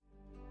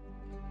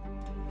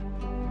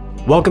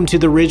Welcome to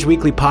the Ridge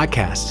Weekly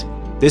Podcast.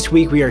 This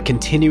week we are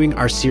continuing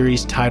our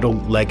series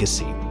titled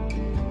Legacy.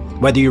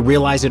 Whether you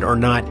realize it or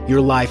not,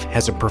 your life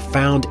has a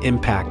profound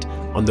impact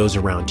on those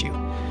around you.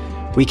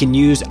 We can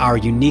use our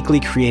uniquely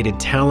created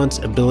talents,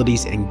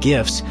 abilities, and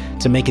gifts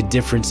to make a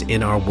difference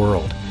in our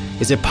world.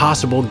 Is it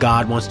possible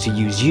God wants to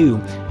use you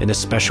in a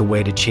special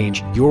way to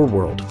change your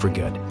world for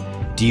good?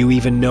 Do you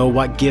even know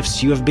what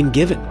gifts you have been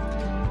given?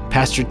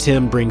 Pastor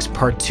Tim brings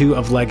part 2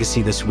 of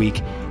Legacy this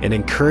week and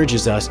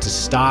encourages us to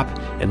stop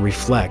and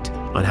reflect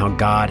on how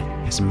God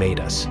has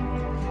made us.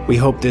 We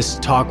hope this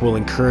talk will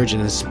encourage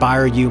and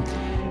inspire you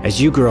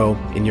as you grow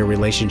in your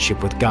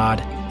relationship with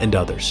God and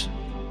others.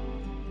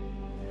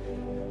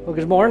 Well,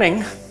 good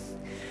morning.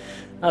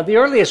 The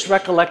earliest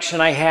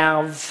recollection I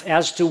have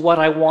as to what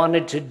I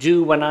wanted to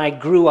do when I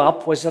grew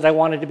up was that I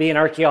wanted to be an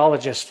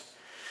archaeologist.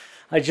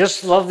 I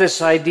just love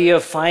this idea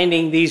of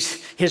finding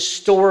these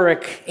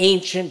historic,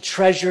 ancient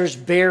treasures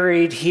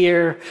buried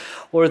here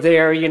or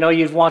there. You know,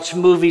 you'd watch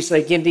movies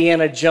like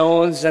Indiana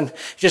Jones and it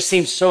just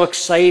seems so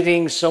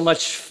exciting, so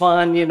much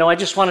fun. You know, I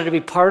just wanted to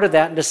be part of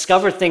that and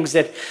discover things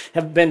that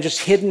have been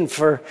just hidden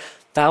for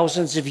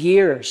thousands of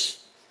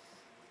years.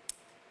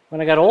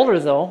 When I got older,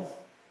 though,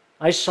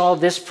 I saw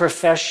this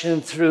profession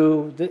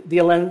through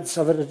the lens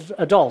of an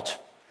adult.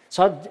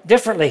 Saw it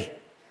differently.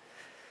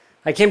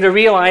 I came to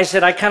realize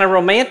that I kind of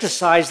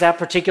romanticized that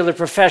particular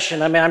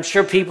profession. I mean, I'm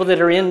sure people that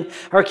are in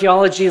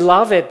archaeology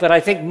love it, but I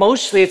think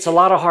mostly it's a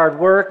lot of hard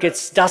work.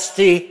 It's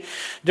dusty,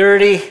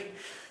 dirty.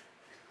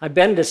 I've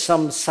been to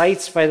some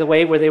sites, by the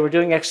way, where they were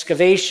doing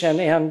excavation,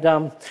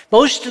 and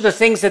most of the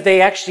things that they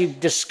actually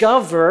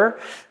discover,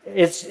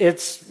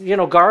 it's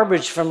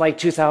garbage from like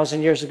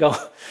 2,000 years ago.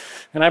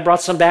 And I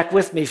brought some back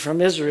with me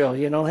from Israel.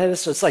 You know,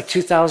 it's like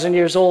 2,000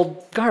 years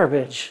old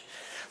garbage.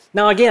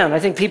 Now, again, I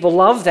think people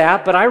love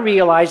that, but I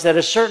realized that at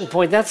a certain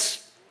point,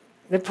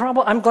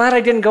 I'm glad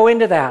I didn't go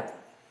into that.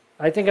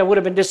 I think I would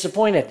have been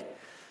disappointed.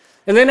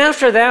 And then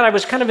after that, I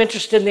was kind of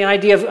interested in the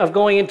idea of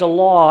going into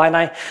law, and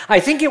I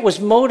think it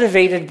was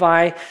motivated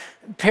by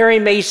Perry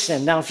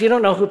Mason. Now, if you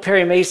don't know who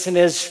Perry Mason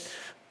is,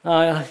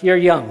 you're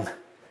young.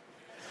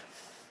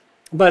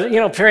 But,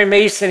 Perry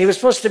Mason, he was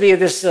supposed to be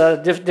this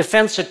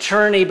defense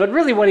attorney, but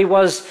really what he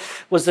was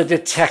a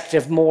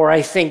detective more,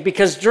 I think,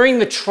 because during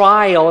the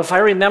trial, if I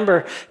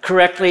remember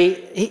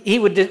correctly, he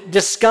would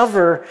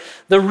discover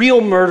the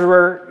real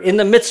murderer in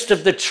the midst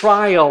of the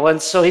trial.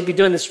 And so he'd be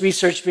doing this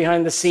research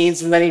behind the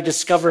scenes, and then he'd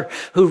discover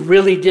who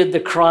really did the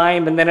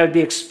crime, and then it would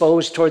be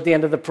exposed toward the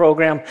end of the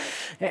program.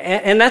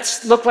 And that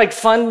looked like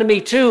fun to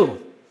me,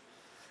 too.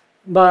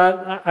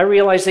 But I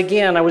realized,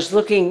 again, I was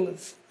looking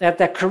at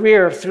that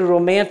career through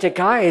romantic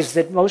eyes,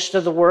 that most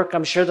of the work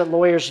I'm sure that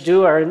lawyers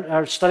do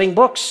are studying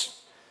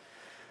books.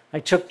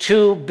 I took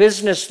 2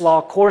 business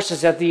law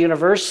courses at the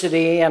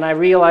university, and I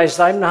realized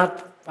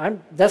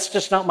that's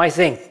just not my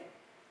thing.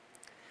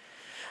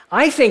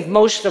 I think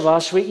most of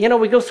us, we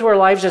go through our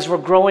lives as we're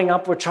growing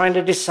up, we're trying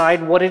to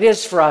decide what it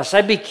is for us.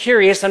 I'd be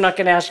curious, I'm not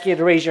going to ask you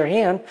to raise your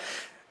hand,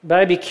 but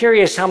I'd be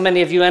curious how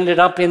many of you ended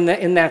up in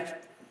that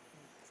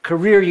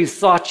career you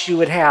thought you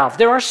would have.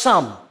 There are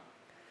some.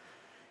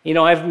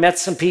 I've met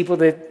some people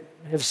that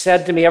have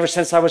said to me ever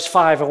since I was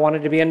 5, I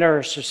wanted to be a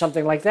nurse or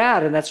something like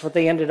that, and that's what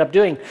they ended up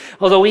doing.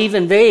 Although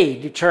even they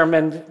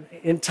determined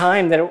in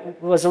time that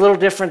it was a little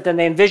different than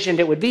they envisioned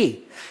it would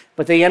be.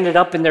 But they ended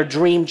up in their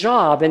dream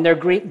job, in their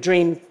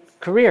dream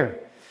career.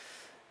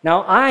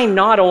 Now, I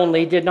not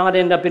only did not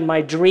end up in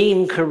my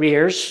dream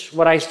careers,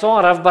 what I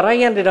thought of, but I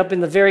ended up in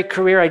the very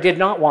career I did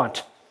not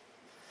want.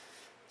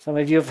 Some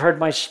of you have heard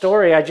my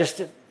story. I just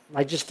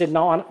did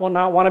not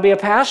want to be a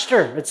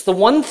pastor. It's the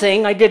one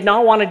thing I did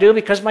not want to do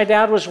because my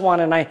dad was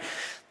one, and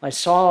I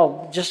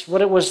saw just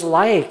what it was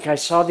like. I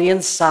saw the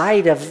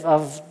inside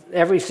of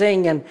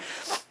everything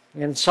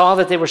and saw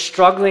that they were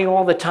struggling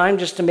all the time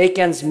just to make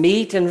ends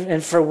meet,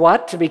 and for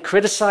what? To be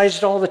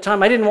criticized all the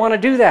time. I didn't want to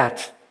do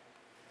that.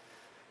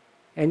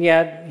 And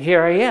yet,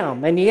 here I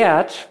am. And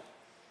yet,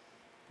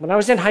 when I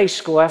was in high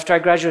school, after I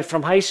graduated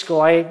from high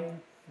school, I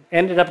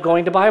ended up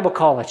going to Bible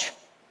college.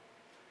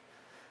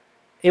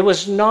 It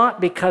was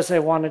not because I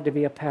wanted to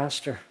be a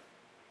pastor.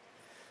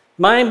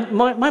 My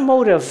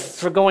motive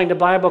for going to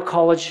Bible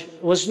college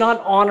was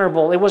not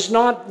honorable. It was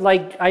not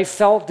like I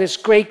felt this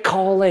great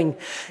calling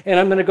and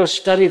I'm going to go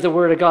study the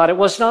Word of God. It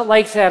was not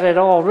like that at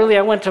all. Really,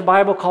 I went to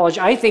Bible college,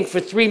 I think, for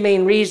 3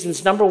 main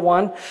reasons. Number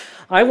one,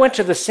 I went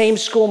to the same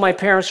school my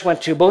parents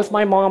went to. Both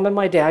my mom and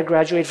my dad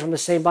graduated from the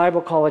same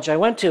Bible college I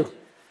went to.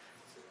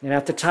 And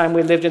at the time,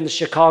 we lived in the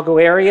Chicago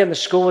area, and the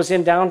school was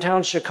in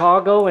downtown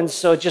Chicago, and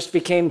so it just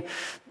became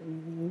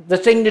the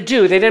thing to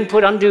do. They didn't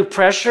put undue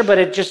pressure,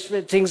 but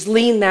things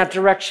leaned that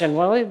direction.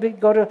 Well,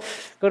 go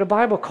to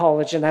Bible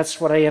college, and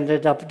that's what I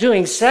ended up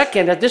doing.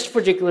 Second, at this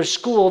particular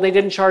school, they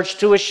didn't charge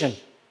tuition.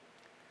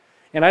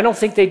 And I don't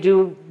think they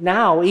do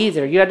now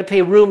either. You had to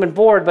pay room and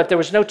board, but there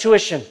was no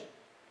tuition.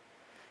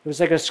 It was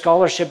like a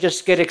scholarship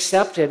just to get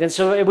accepted, and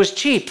so it was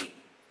cheap.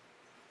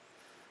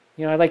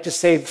 I like to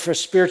say for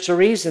spiritual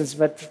reasons,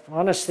 but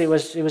honestly, it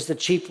was the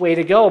cheap way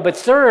to go. But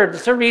the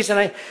third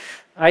reason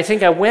I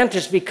think I went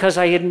is because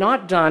I had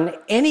not done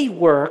any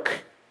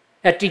work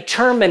at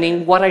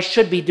determining what I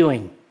should be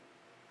doing.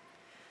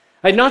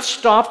 I had not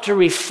stopped to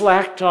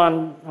reflect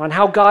on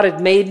how God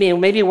had made me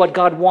and maybe what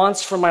God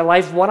wants for my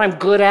life, what I'm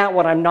good at,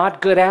 what I'm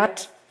not good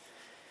at.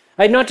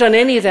 I had not done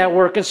any of that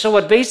work. And so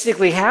what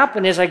basically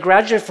happened is I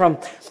graduated from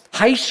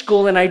high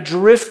school and I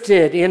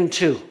drifted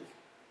into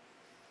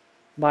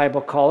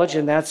Bible college,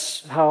 and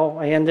that's how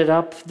I ended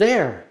up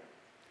there.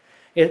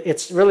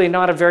 It's really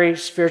not a very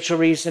spiritual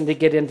reason to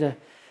get into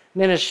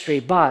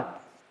ministry,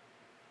 but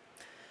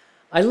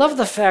I love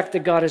the fact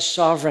that God is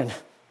sovereign.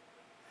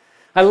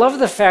 I love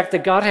the fact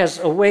that God has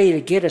a way to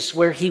get us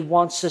where He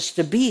wants us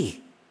to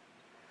be.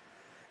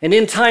 And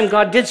in time,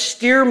 God did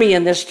steer me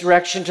in this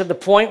direction to the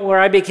point where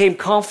I became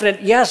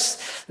confident,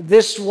 yes,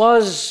 this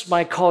was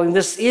my calling.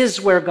 This is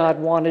where God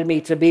wanted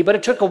me to be. But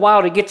it took a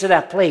while to get to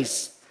that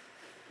place,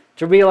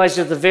 to realize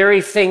that the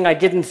very thing I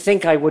didn't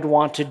think I would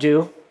want to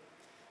do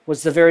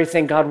was the very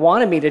thing God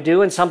wanted me to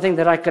do and something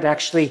that I could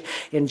actually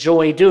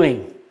enjoy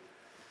doing.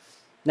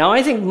 Now,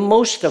 I think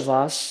most of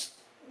us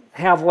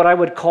have what I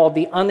would call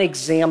the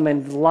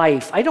unexamined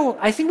life.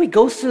 I think we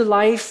go through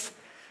life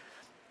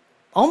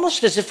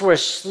almost as if we're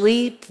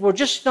asleep. We're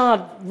just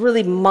not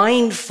really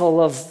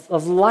mindful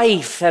of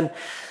life. And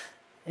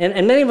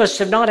many of us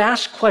have not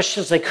asked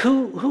questions like,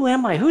 who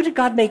am I? Who did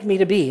God make me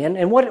to be?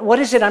 And what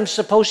is it I'm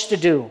supposed to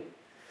do?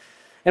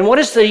 And what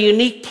is the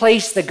unique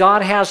place that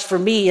God has for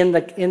me in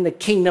the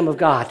kingdom of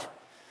God?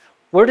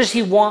 Where does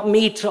He want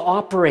me to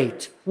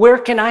operate? Where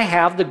can I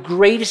have the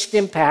greatest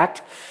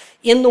impact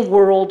in the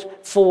world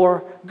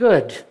for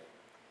good?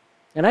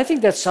 And I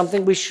think that's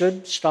something we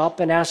should stop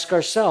and ask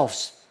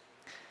ourselves.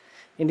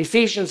 In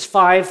Ephesians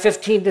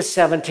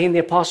 5:15-17, the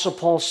Apostle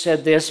Paul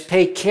said this,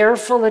 "Pay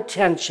careful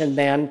attention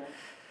then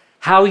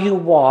how you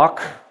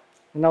walk,"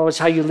 in other words,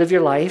 how you live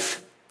your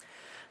life,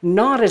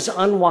 "not as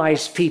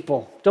unwise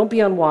people." Don't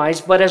be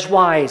unwise, but as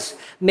wise,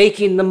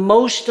 making the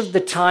most of the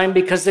time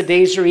because the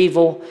days are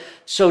evil.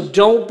 So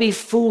don't be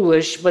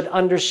foolish, but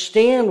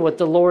understand what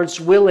the Lord's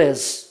will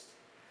is.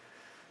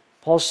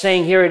 Paul's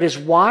saying here it is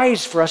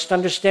wise for us to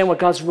understand what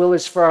God's will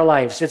is for our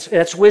lives.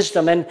 That's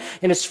wisdom, and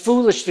it's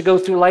foolish to go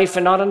through life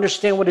and not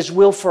understand what His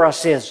will for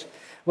us is,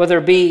 whether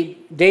it be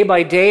day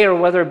by day or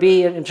whether it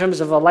be in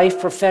terms of a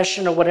life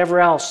profession or whatever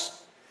else.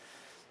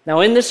 Now,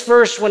 in this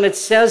verse, when it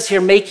says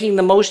here, making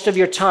the most of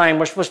your time,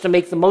 we're supposed to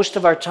make the most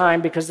of our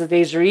time because the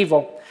days are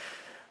evil.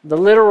 The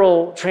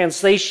literal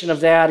translation of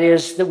that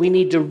is that we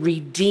need to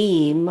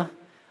redeem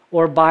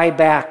or buy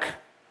back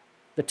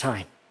the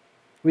time.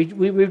 We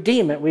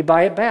redeem it, we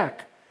buy it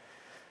back.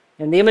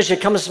 And the image that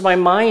comes to my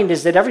mind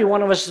is that every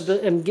one of us has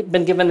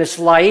been given this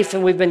life,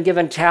 and we've been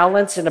given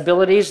talents and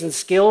abilities and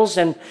skills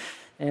and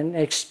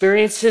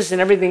experiences and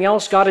everything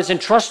else God has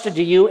entrusted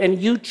to you,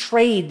 and you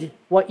trade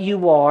what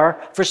you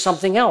are for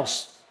something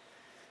else.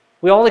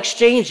 We all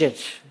exchange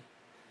it.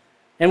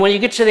 And when you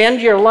get to the end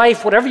of your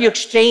life, whatever you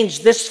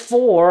exchange this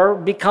for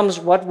becomes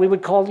what we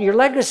would call your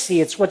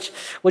legacy. It's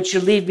what you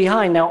leave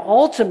behind. Now,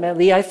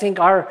 ultimately, I think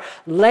our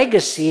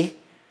legacy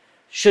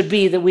should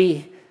be that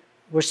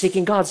we're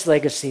seeking God's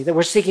legacy, that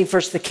we're seeking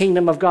first the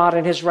kingdom of God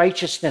and His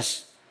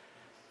righteousness.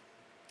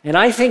 And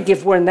I think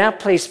if we're in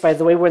that place, by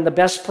the way, we're in the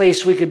best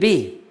place we could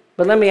be.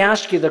 But let me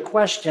ask you the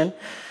question,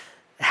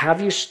 have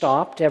you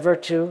stopped ever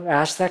to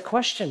ask that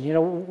question? You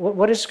know,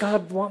 what does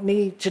God want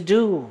me to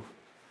do?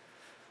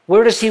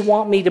 Where does He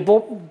want me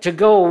to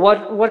go?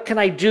 What can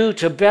I do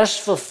to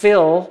best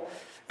fulfill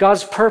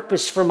God's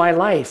purpose for my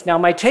life? Now,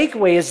 my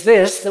takeaway is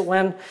this, that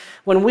when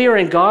we are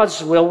in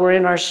God's will, we're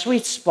in our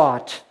sweet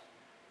spot.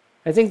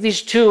 I think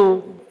these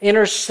two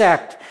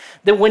intersect.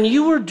 That when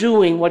you were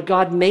doing what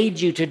God made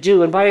you to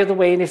do, and by the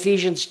way, in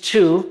Ephesians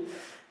 2,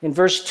 in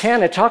verse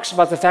 10, it talks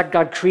about the fact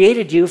God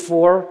created you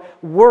for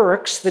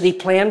works that He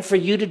planned for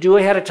you to do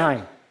ahead of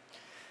time.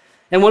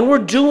 And when we're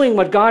doing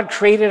what God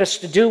created us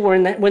to do,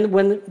 when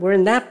we're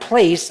in that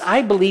place,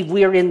 I believe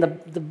we are in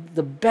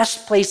the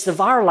best place of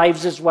our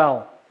lives as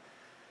well.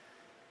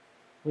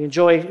 We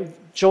enjoy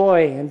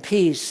joy and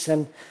peace,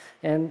 and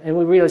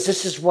we realize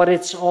this is what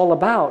it's all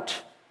about.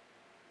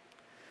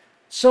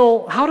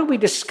 So how do we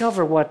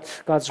discover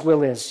what God's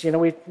will is? You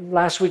know,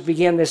 last week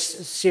began this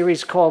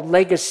series called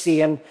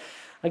Legacy, and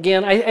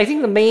again, I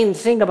think the main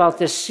thing about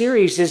this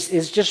series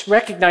is just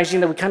recognizing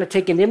that we kind of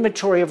take an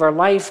inventory of our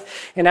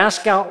life and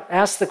ask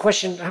the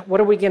question, what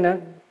are we going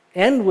to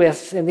end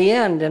with in the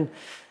end?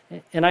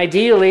 And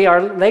ideally,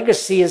 our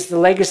legacy is the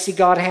legacy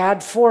God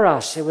had for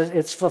us.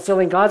 It's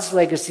fulfilling God's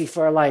legacy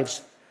for our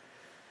lives.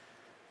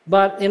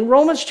 But in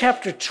Romans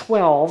chapter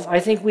 12, I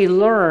think we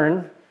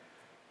learn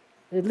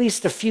at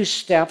least a few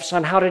steps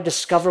on how to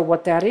discover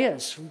what that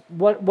is.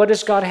 What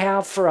does God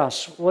have for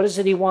us? What is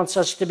it He wants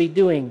us to be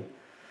doing?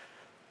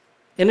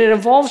 And it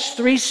involves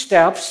 3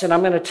 steps, and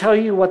I'm going to tell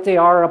you what they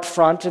are up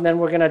front, and then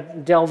we're going to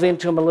delve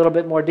into them a little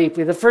bit more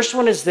deeply. The first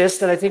one is this,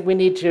 that I think we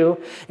need to,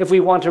 if we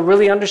want to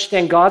really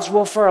understand God's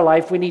will for our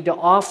life, we need to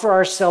offer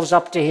ourselves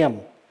up to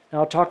Him. Now,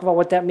 I'll talk about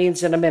what that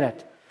means in a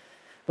minute.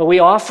 But we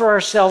offer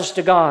ourselves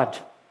to God.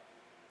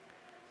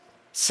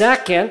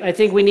 Second, I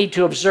think we need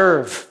to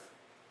observe.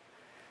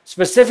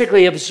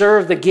 Specifically,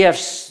 observe the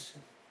gifts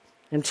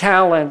and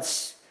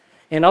talents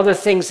and other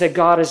things that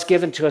God has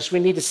given to us. We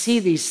need to see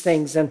these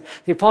things. And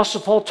the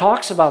Apostle Paul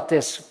talks about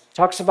this,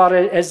 talks about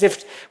it as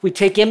if we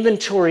take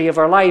inventory of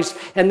our lives.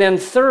 And then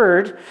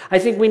third, I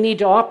think we need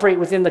to operate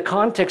within the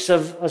context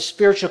of a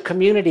spiritual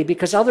community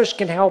because others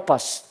can help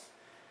us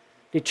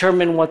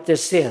determine what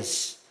this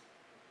is.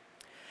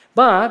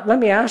 But let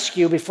me ask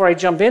you before I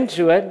jump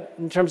into it,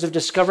 in terms of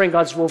discovering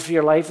God's will for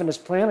your life and His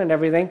plan and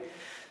everything,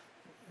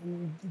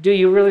 do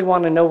you really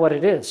want to know what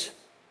it is?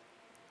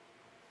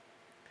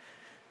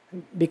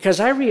 Because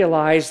I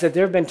realized that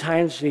there have been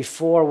times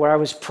before where I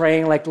was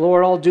praying like,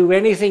 Lord, I'll do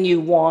anything you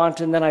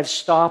want, and then I've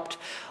stopped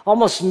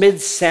almost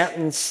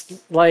mid-sentence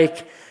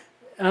like,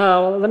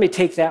 let me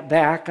take that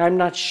back. I'm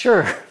not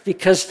sure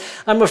because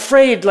I'm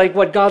afraid like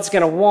what God's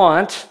going to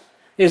want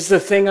is the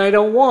thing I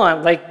don't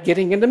want, like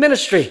getting into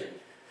ministry.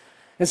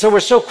 And so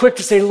we're so quick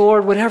to say,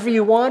 Lord, whatever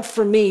you want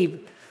for me.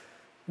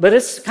 But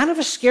it's kind of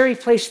a scary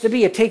place to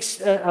be. It takes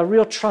a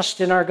real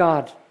trust in our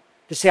God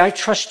to say, I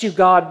trust you,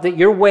 God, that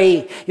your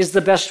way is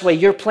the best way.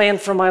 Your plan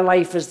for my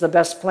life is the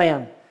best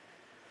plan.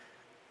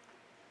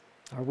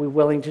 Are we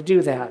willing to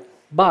do that?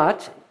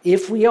 But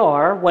if we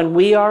are, when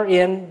we are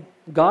in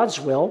God's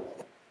will,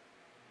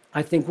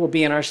 I think we'll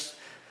be in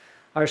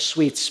our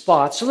sweet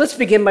spot. So let's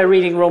begin by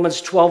reading Romans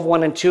 12,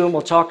 1 and 2, and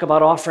we'll talk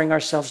about offering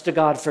ourselves to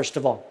God first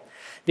of all.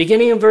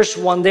 Beginning in verse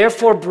 1,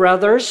 therefore,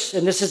 brothers,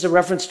 and this is a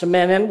reference to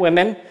men and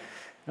women.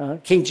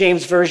 King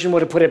James Version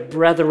would have put it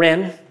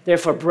brethren,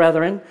 therefore,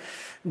 brethren,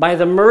 by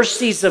the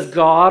mercies of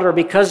God, or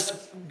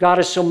because God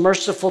is so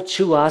merciful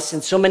to us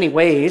in so many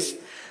ways,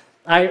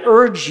 I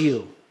urge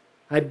you,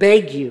 I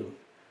beg you,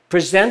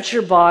 present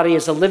your body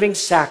as a living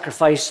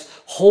sacrifice,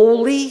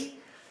 holy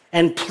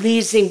and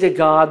pleasing to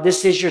God.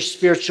 This is your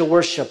spiritual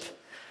worship.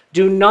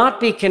 Do not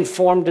be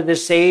conformed to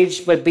this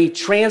age, but be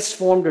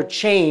transformed or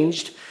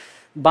changed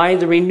by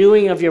the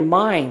renewing of your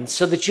mind,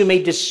 so that you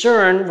may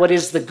discern what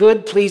is the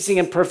good, pleasing,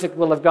 and perfect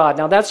will of God.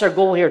 Now, that's our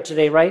goal here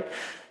today, right?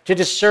 To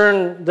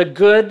discern the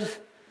good,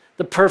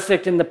 the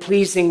perfect, and the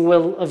pleasing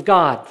will of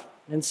God.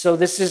 And so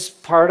this is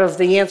part of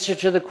the answer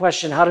to the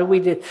question, how do we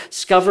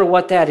discover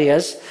what that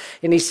is?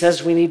 And he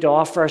says we need to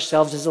offer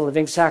ourselves as a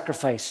living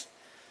sacrifice.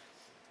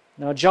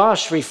 Now,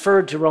 Josh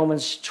referred to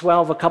Romans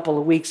 12 a couple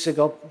of weeks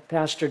ago,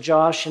 Pastor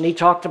Josh, and he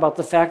talked about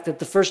the fact that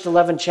the first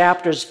 11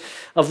 chapters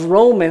of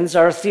Romans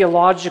are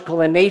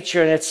theological in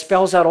nature, and it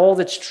spells out all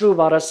that's true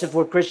about us if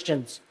we're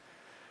Christians,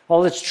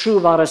 all that's true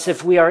about us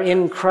if we are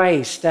in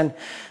Christ, and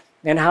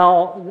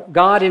how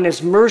God in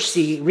His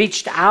mercy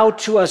reached out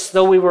to us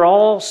though we were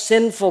all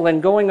sinful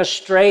and going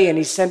astray, and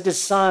He sent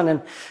His Son,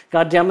 and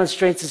God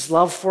demonstrates His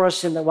love for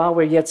us in that while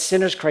we're yet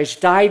sinners, Christ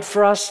died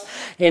for us,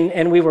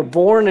 and we were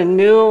born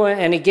anew,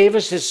 and He gave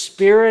us His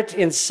Spirit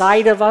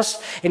inside of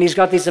us, and He's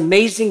got these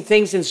amazing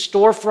things in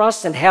store for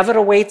us, and heaven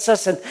awaits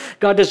us, and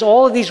God does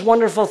all of these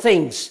wonderful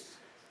things.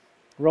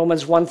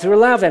 Romans 1 through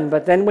 11,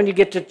 but then when you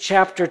get to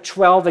chapter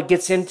 12, it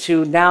gets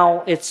into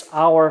now it's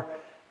our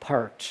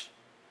part.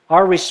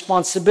 Our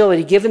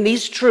responsibility, given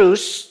these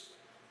truths,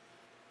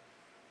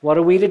 what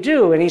are we to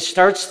do? And he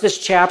starts this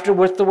chapter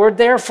with the word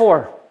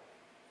therefore.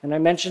 And I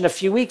mentioned a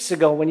few weeks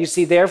ago, when you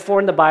see therefore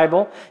in the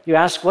Bible, you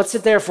ask, what's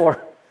it there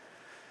for?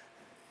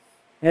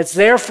 And it's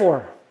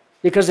therefore,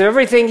 because of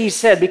everything he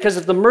said, because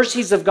of the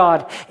mercies of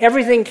God,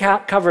 everything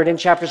covered in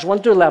chapters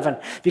 1 through 11,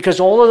 because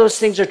all of those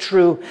things are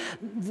true,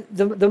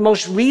 the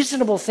most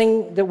reasonable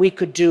thing that we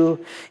could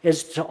do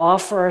is to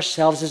offer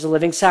ourselves as a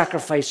living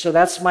sacrifice. So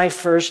that's my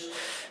first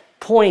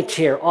point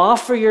here.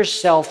 Offer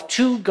yourself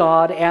to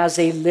God as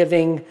a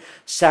living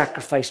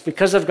sacrifice.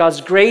 Because of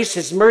God's grace,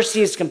 His mercy,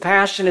 His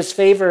compassion, His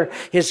favor,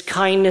 His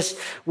kindness,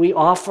 we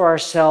offer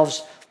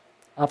ourselves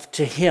up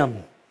to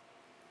Him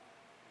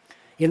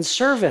in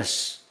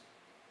service,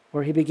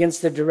 where He begins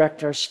to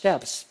direct our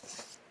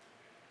steps.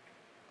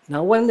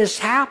 Now, when this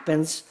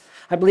happens,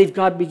 I believe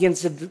God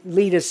begins to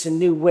lead us in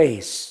new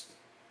ways.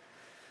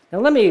 Now,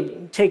 let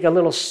me take a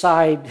little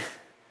side,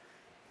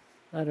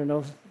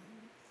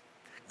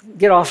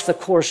 get off the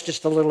course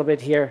just a little bit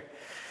here.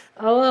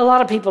 A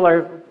lot of people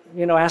are,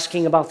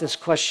 asking about this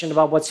question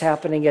about what's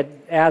happening at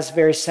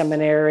Asbury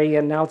Seminary,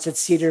 and now it's at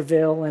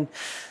Cedarville, and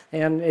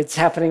it's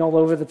happening all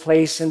over the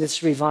place, and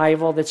this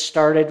revival that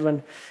started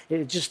when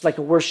just like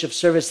a worship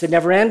service that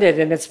never ended,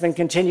 and it's been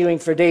continuing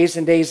for days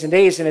and days and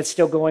days, and it's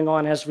still going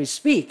on as we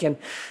speak. And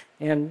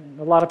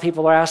a lot of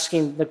people are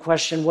asking the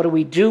question, what do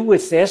we do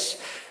with this?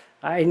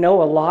 I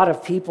know a lot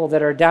of people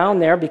that are down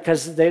there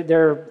because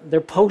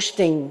they're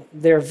posting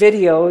their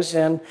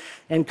videos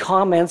and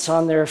comments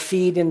on their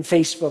feed in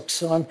Facebook.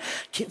 So I'm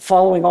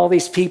following all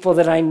these people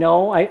that I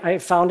know. I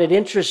found it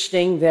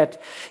interesting that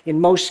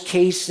in most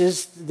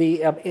cases,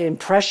 the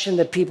impression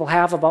that people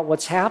have about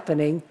what's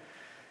happening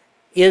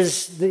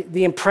is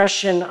the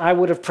impression I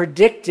would have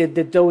predicted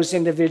that those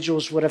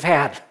individuals would have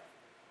had.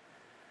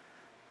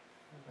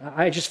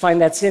 I just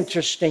find that's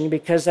interesting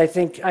because I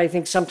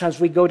think sometimes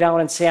we go down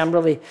and say, I'm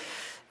really,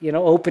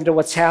 open to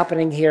what's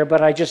happening here,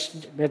 but I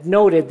just had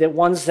noted that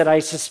ones that I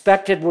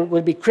suspected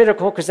would be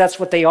critical, because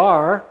that's what they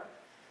are,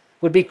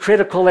 would be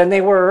critical, and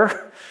they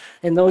were.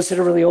 And those that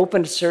are really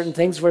open to certain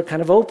things were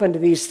kind of open to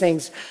these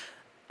things.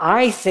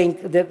 I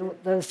think that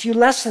a few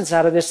lessons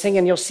out of this thing,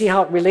 and you'll see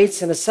how it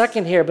relates in a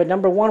second here, but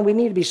number one, we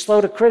need to be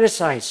slow to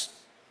criticize.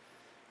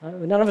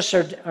 None of us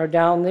are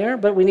down there,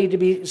 but we need to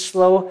be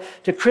slow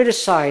to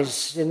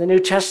criticize. In the New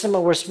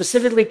Testament, we're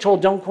specifically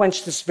told, don't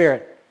quench the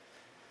Spirit.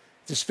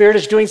 If the Spirit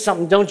is doing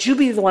something, don't you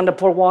be the one to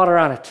pour water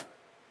on it.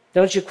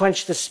 Don't you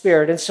quench the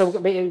Spirit. And so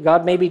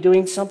God may be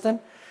doing something,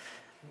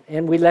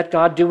 and we let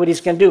God do what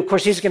He's going to do. Of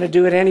course, He's going to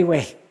do it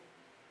anyway.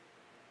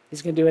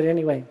 He's going to do it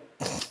anyway.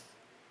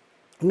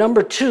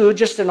 Number two,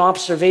 just an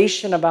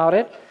observation about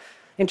it,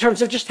 in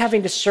terms of just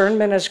having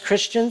discernment as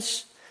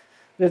Christians,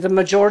 that the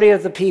majority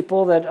of the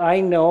people that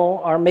I know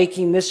are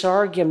making this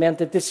argument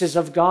that this is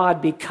of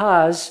God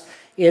because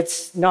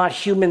it's not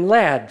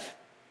human-led.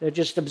 They're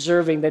just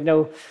observing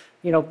that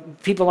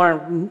people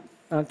aren't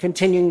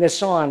continuing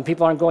this on.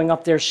 People aren't going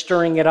up there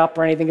stirring it up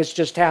or anything. It's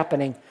just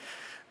happening.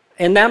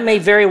 And that may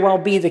very well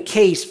be the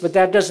case, but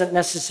that doesn't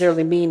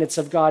necessarily mean it's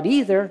of God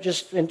either,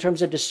 just in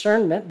terms of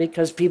discernment,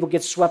 because people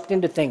get swept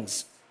into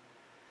things.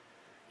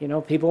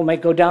 People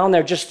might go down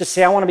there just to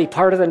say, I want to be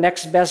part of the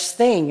next best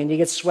thing, and you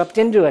get swept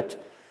into it.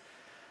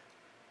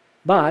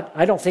 But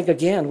I don't think,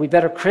 again, we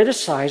better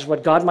criticize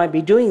what God might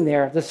be doing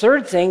there. The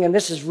third thing, and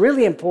this is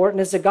really important,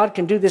 is that God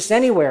can do this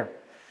anywhere.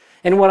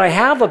 And what I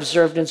have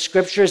observed in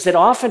Scripture is that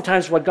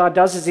oftentimes what God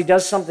does is He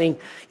does something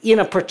in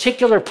a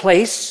particular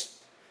place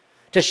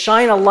to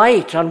shine a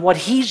light on what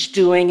He's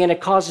doing, and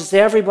it causes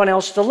everyone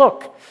else to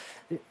look.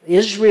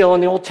 Israel in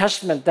the Old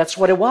Testament, that's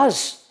what it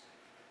was.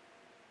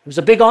 It was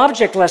a big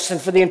object lesson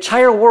for the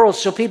entire world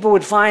so people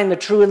would find the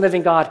true and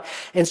living God.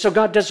 And so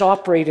God does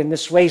operate in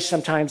this way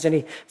sometimes, and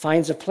He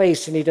finds a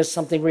place and He does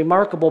something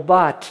remarkable,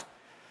 but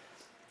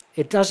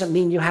it doesn't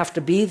mean you have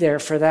to be there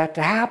for that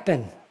to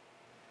happen.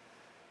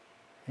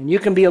 And you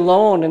can be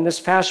alone. And this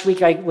past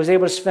week, I was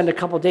able to spend a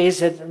couple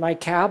days at my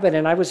cabin,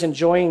 and I was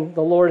enjoying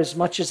the Lord as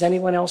much as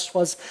anyone else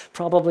was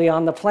probably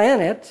on the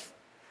planet,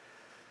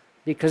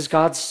 because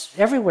God's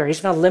everywhere.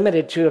 He's not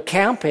limited to a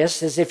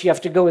campus as if you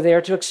have to go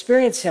there to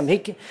experience Him.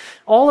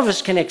 All of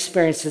us can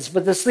experience this.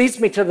 But this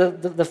leads me to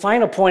the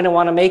final point I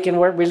want to make, and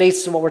where it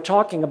relates to what we're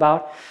talking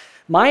about.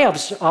 My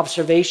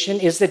observation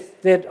is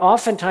that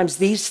oftentimes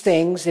these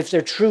things, if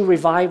they're true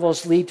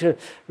revivals, lead to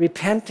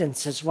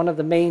repentance as one of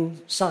the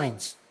main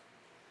signs,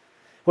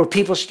 where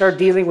people start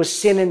dealing with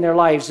sin in their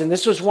lives. And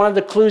this was one of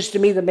the clues to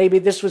me that maybe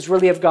this was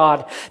really of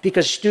God,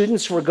 because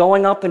students were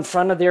going up in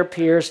front of their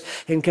peers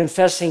and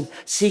confessing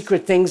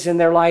secret things in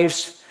their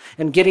lives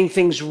and getting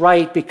things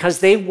right because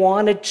they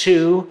wanted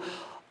to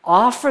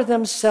offer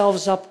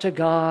themselves up to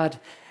God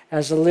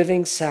as a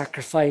living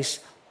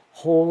sacrifice,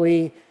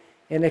 holy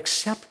and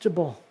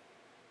acceptable.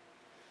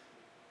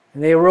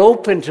 And they were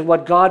open to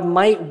what God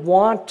might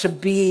want to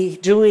be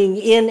doing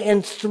in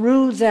and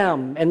through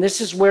them. And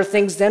this is where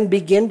things then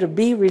begin to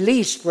be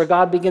released, where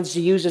God begins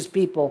to use His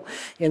people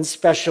in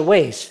special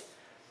ways.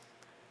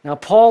 Now,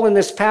 Paul in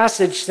this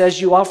passage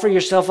says you offer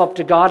yourself up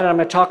to God, and I'm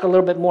going to talk a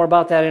little bit more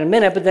about that in a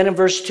minute. But then in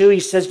verse 2, he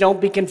says, don't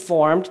be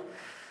conformed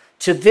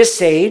to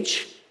this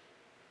age,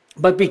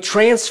 but be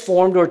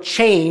transformed or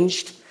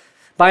changed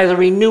by the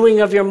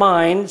renewing of your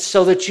mind,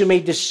 so that you may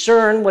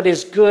discern what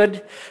is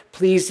good,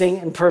 pleasing,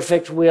 and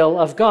perfect will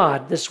of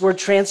God. This word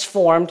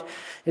transformed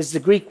is the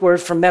Greek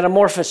word for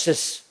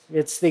metamorphosis.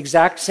 It's the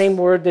exact same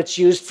word that's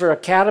used for a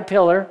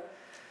caterpillar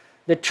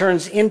that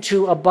turns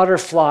into a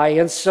butterfly.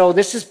 And so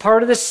this is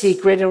part of the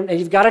secret, and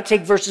you've got to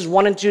take verses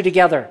 1 and 2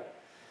 together.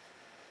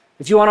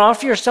 If you want to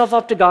offer yourself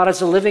up to God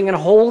as a living and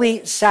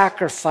holy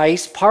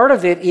sacrifice, part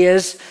of it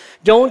is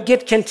don't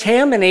get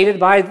contaminated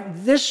by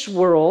this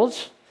world,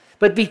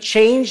 but be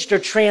changed or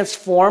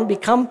transformed,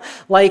 become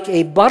like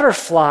a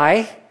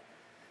butterfly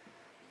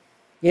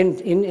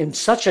in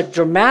such a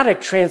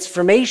dramatic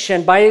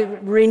transformation by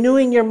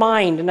renewing your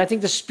mind. And I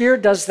think the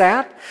Spirit does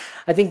that.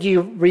 I think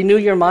you renew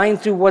your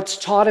mind through what's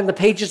taught in the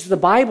pages of the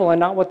Bible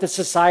and not what the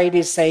society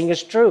is saying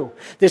is true.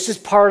 This is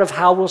part of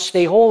how we'll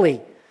stay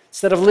holy.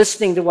 Instead of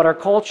listening to what our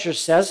culture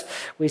says,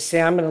 we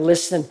say, I'm going to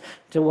listen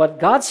to what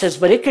God says,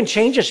 but it can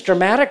change us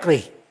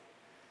dramatically.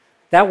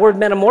 That word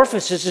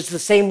metamorphosis is the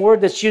same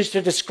word that's used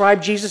to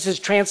describe Jesus'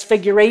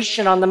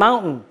 transfiguration on the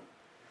mountain.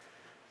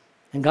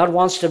 And God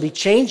wants to be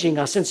changing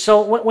us. And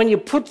so when you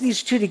put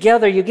these two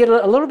together, you get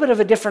a little bit of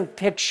a different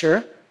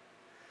picture.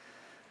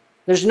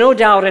 There's no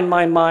doubt in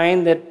my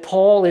mind that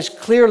Paul is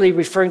clearly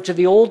referring to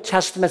the Old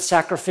Testament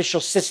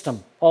sacrificial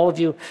system. All of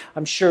you,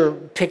 I'm sure,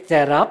 picked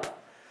that up.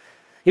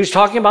 He was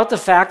talking about the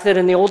fact that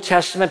in the Old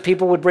Testament,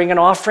 people would bring an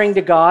offering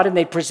to God and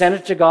they'd present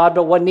it to God,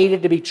 but what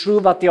needed to be true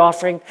about the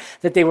offering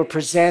that they were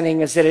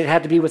presenting is that it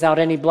had to be without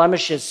any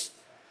blemishes.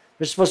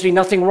 There's supposed to be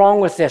nothing wrong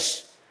with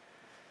this.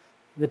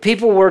 The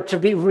people were to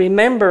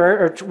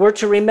remember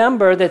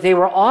that they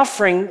were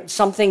offering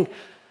something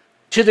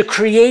to the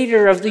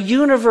Creator of the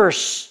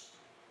universe.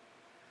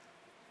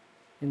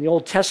 In the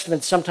Old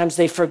Testament, sometimes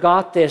they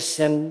forgot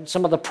this, and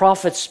some of the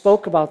prophets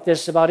spoke about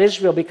this, about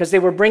Israel, because they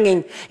were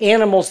bringing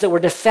animals that were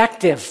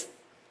defective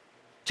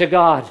to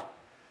God.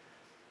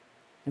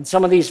 And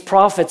some of these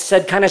prophets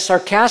said kind of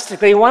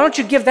sarcastically, why don't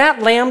you give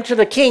that lamb to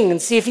the king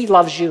and see if he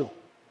loves you?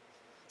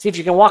 See if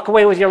you can walk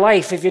away with your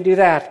life if you do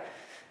that.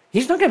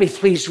 He's not going to be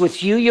pleased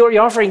with you.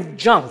 You're offering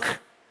junk.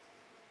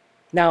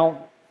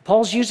 Now,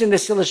 Paul's using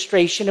this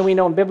illustration, and we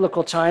know in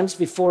biblical times,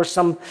 before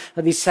some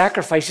of these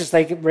sacrifices,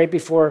 like right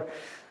before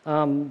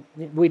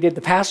they do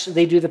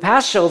the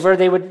Passover,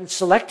 they would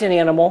select an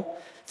animal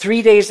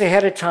 3 days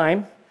ahead of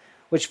time,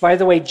 which, by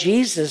the way,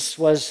 Jesus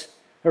was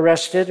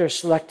arrested or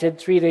selected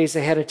 3 days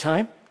ahead of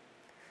time.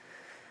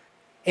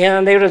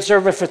 And they would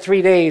observe it for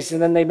 3 days, and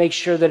then they make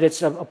sure that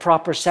it's a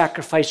proper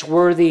sacrifice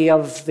worthy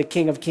of the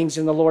King of Kings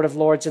and the Lord of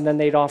Lords, and then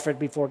they'd offer it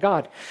before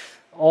God.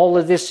 All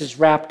of this is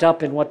wrapped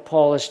up in what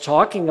Paul is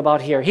talking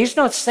about here. He's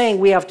not saying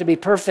we have to be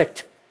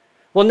perfect.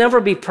 We'll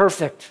never be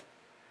perfect.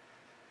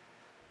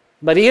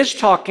 But he is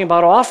talking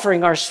about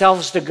offering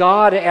ourselves to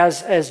God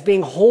as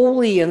being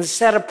holy and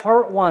set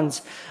apart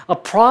ones, an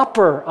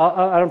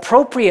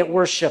appropriate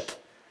worship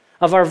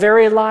of our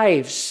very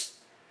lives.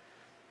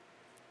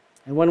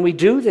 And when we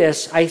do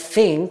this, I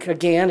think,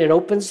 again, it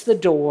opens the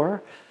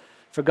door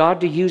for God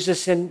to use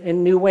us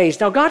in new ways.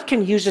 Now, God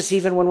can use us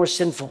even when we're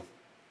sinful.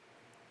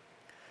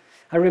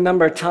 I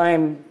remember a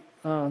time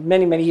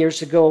many, many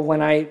years ago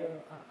when I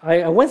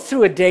went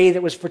through a day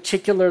that was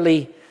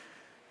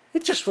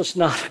it just was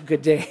not a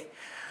good day.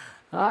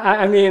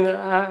 I don't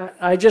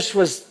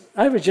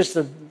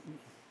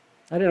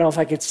know if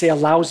I could say a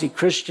lousy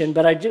Christian,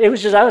 but it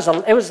was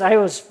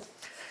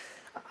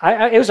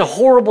a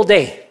horrible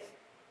day.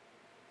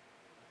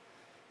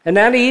 And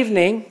that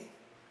evening,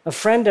 a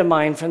friend of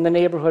mine from the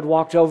neighborhood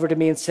walked over to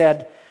me and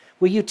said,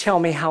 will you tell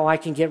me how I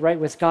can get right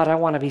with God? I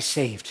want to be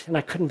saved. And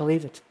I couldn't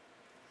believe it.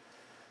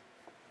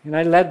 And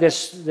I led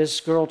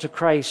this girl to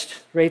Christ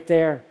right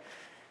there.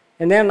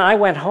 And then I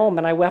went home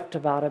and I wept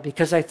about it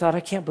because I thought, I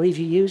can't believe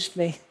you used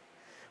me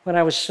when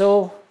I was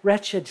so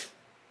wretched.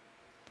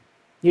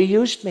 You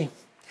used me.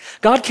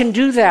 God can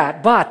do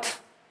that, but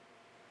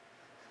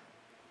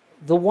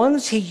the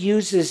ones he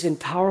uses in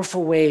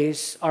powerful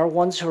ways are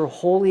ones who are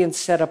holy and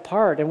set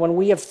apart. And when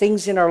we have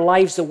things in our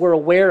lives that we're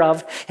aware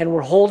of and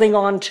we're holding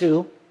on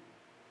to,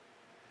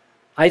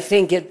 I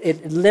think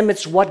it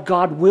limits what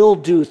God will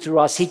do through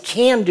us. He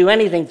can do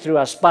anything through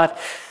us, but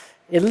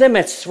it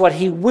limits what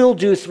he will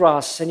do through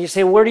us. And you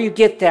say, where do you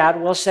get that?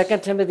 Well, 2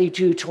 Timothy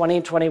 2, 20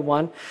 and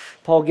 21,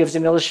 Paul gives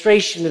an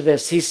illustration of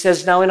this. He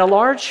says, now in a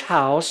large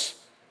house,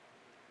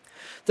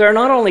 there are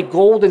not only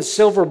gold and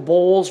silver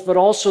bowls, but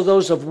also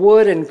those of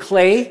wood and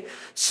clay,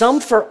 some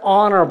for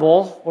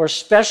honorable or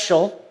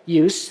special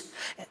use,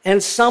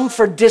 and some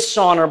for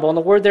dishonorable. And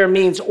the word there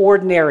means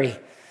ordinary.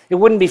 It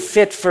wouldn't be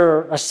fit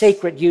for a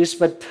sacred use,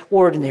 but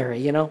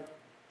ordinary,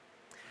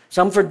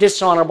 Some for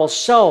dishonorable.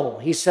 So,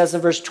 he says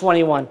in verse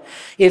 21,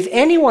 if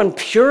anyone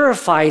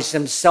purifies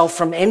himself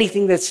from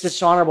anything that's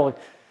dishonorable,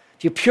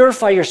 if you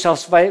purify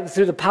yourself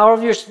through the power of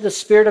the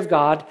Spirit of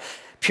God,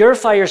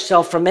 purify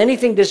yourself from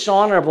anything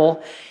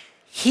dishonorable,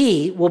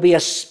 he will be a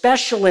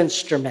special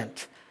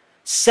instrument,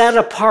 set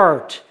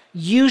apart,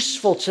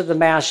 useful to the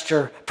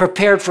master,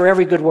 prepared for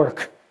every good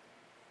work.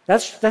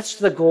 That's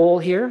the goal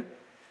here.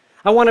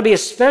 I want to be a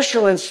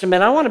special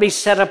instrument. I want to be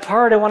set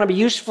apart. I want to be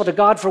useful to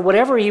God for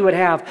whatever he would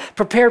have,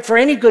 prepared for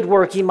any good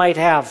work he might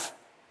have.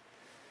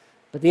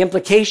 But the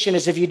implication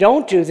is if you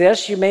don't do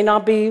this, you may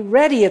not be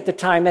ready at the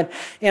time.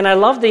 And I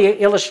love the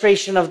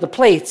illustration of the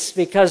plates,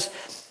 because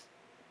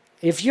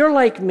if you're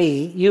like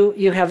me,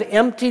 you have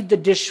emptied the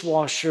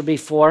dishwasher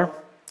before,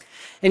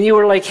 and you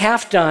were like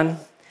half done,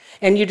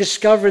 and you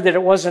discovered that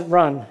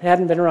it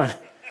hadn't been run.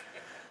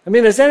 I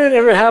mean, has that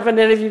ever happened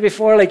to any of you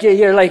before? Like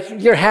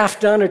you're half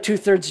done or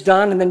 2/3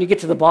 done, and then you get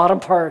to the bottom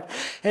part,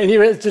 and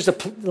there's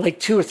like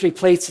 2 or 3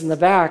 plates in the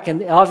back,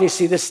 and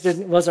obviously this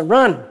wasn't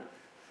run.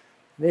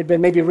 They'd been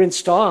maybe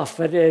rinsed off,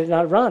 but it had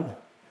not run.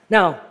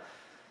 Now,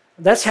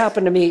 that's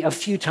happened to me a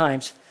few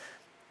times.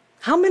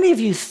 How many of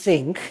you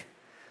think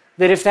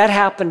that if that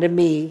happened to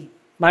me,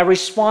 my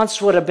response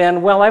would have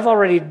been, well, I've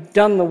already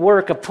done the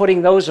work of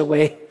putting those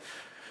away.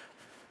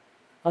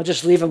 I'll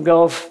just leave them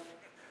go.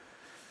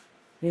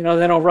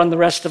 Then I'll run the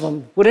rest of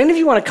them. Would any of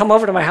you want to come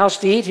over to my house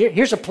to eat?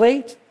 Here's a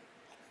plate.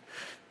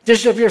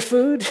 Dish up your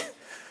food.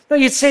 No,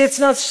 you'd say it's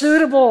not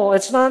suitable.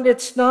 It's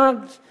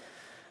not.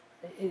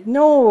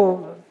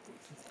 No.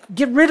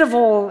 Get rid of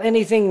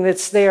anything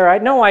that's there.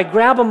 I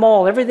grab them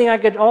all, everything I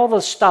could, all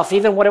the stuff,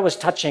 even what it was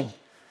touching,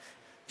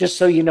 just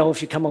so you know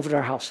if you come over to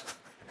our house.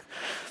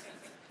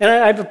 And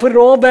I put it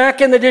all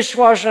back in the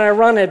dishwasher and I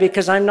run it,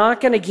 because I'm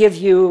not going to give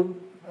you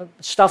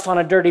stuff on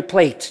a dirty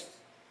plate.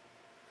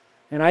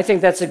 And I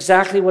think that's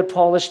exactly what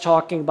Paul is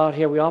talking about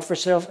here. We offer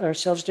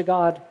ourselves to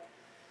God.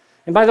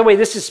 And by the way,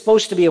 this is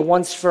supposed to be a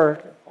once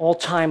for all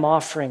time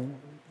offering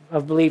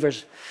of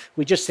believers.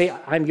 We just say,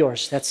 I'm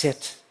yours, that's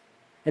it.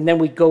 And then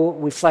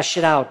we flesh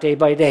it out day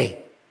by day.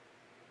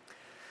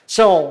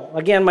 So,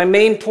 again, my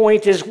main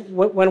point is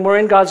when we're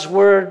in God's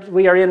Word,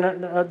 we are in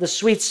the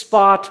sweet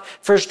spot.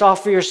 First,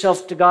 offer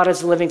yourself to God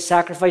as a living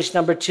sacrifice.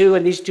 Number 2,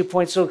 and these 2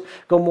 points will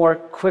go more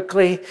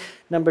quickly.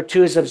 Number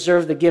 2 is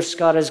observe the gifts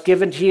God has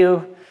given to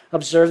you.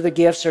 Observe the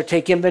gifts, or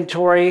take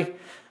inventory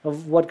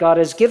of what God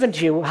has given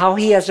to you, how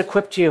he has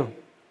equipped you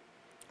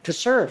to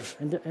serve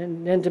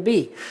and to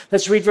be.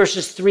 Let's read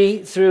verses 3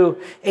 through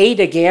 8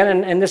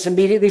 again, and this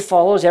immediately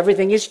follows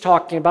everything he's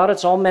talking about.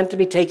 It's all meant to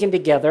be taken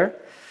together.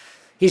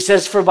 He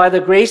says, "For by the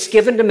grace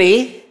given to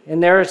me,"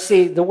 and there,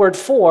 see, the word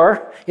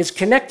 "for" is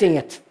connecting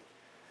it.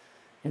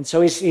 And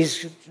so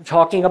he's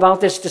talking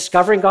about this,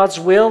 discovering God's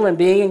will and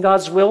being in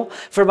God's will.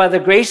 "For by the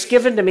grace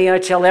given to me, I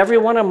tell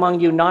everyone among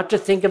you not to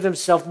think of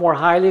himself more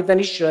highly than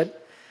he should.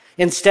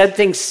 Instead,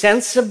 think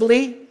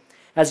sensibly,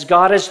 as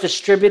God has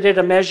distributed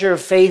a measure of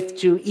faith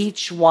to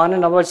each one."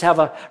 In other words, have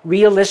a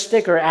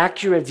realistic or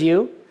accurate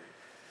view.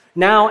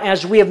 "Now,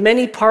 as we have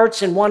many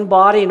parts in one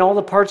body, and all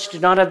the parts do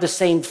not have the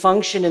same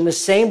function in the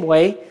same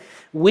way,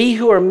 we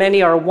who are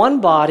many are one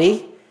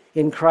body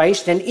in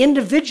Christ, and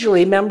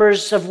individually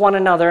members of one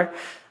another.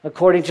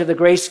 According to the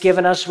grace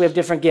given us, we have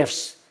different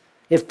gifts.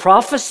 If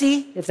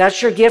prophecy, if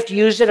that's your gift,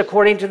 use it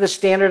according to the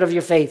standard of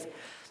your faith.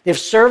 If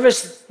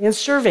service, in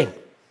serving.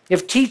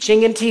 If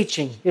teaching, in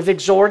teaching. If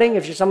exhorting,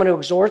 if you're someone who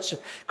exhorts,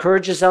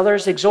 encourages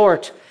others,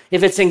 exhort.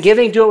 If it's in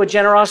giving, do it with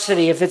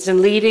generosity. If it's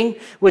in leading,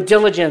 with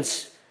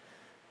diligence.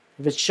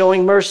 If it's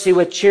showing mercy,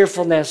 with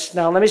cheerfulness."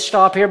 Now, let me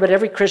stop here, but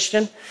every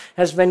Christian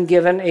has been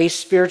given a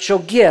spiritual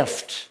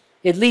gift.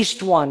 At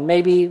least one,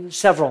 maybe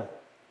several.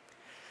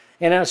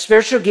 And a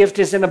spiritual gift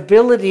is an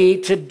ability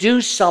to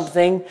do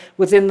something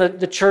within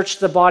the church,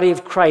 the body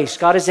of Christ.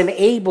 God has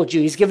enabled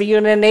you. He's given you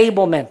an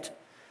enablement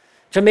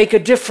to make a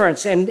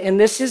difference. And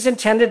this is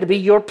intended to be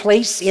your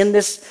place in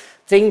this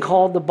thing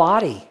called the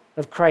body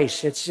of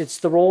Christ. It's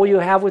the role you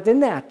have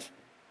within that.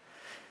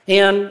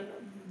 And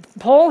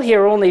Paul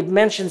here only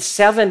mentions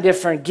 7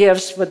 different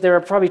gifts, but there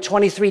are probably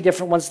 23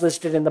 different ones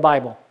listed in the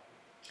Bible.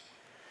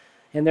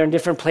 And they're in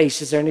different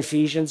places. They're in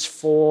Ephesians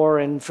 4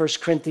 and 1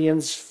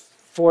 Corinthians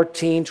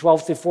 14,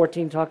 12 through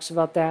 14 talks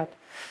about that.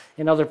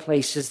 In other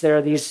places, there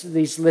are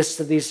these lists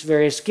of these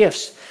various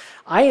gifts.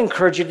 I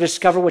encourage you to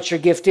discover what your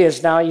gift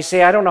is. Now, you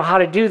say, "I don't know how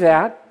to do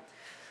that."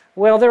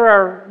 Well,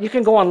 you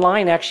can go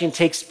online actually and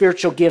take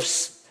spiritual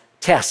gifts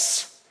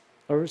tests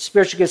or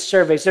spiritual gifts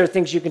surveys. There are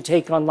things you can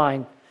take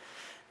online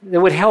that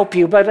would help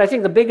you. But I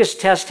think the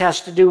biggest test has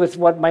to do with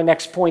what my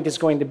next point is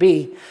going to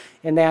be.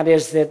 And that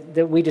is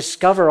that we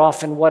discover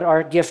often what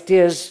our gift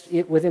is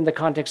within the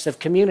context of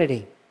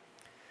community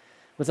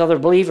with other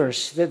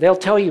believers. They'll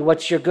tell you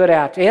what you're good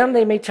at, and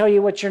they may tell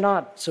you what you're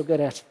not so good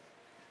at.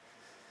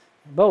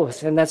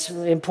 Both, and that's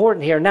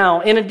important here.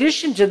 Now, in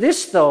addition to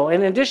this, though,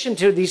 in addition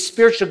to these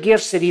spiritual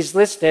gifts that he's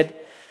listed,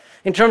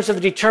 in terms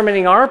of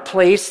determining our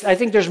place, I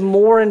think there's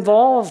more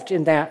involved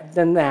in that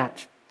than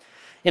that.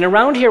 And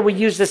around here, we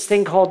use this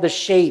thing called the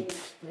SHAPE.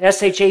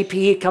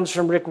 SHAPE, it comes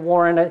from Rick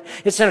Warren.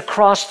 It's an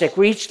acrostic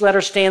where each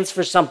letter stands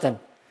for something.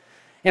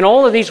 And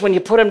all of these, when you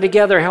put them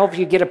together, help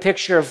you get a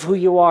picture of who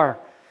you are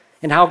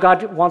and how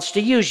God wants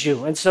to use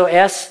you. And so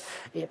S,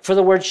 for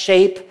the word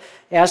SHAPE,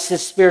 S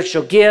is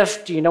spiritual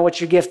gift. Do you know what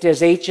your gift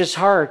is? H is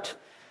heart.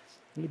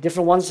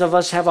 Different ones of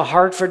us have a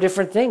heart for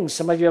different things.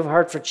 Some of you have a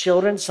heart for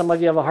children. Some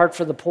of you have a heart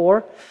for the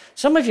poor.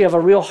 Some of you have a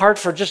real heart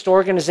for just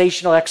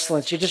organizational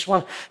excellence. You just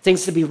want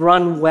things to be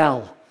run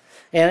well.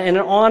 And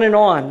on and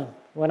on.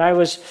 When I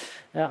was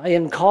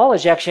in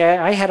college, actually,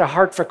 I had a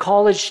heart for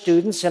college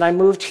students, and I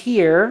moved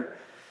here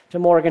to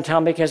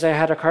Morgantown because I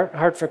had a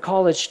heart for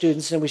college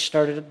students, and we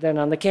started then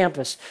on the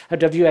campus at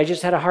WU. I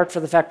just had a heart for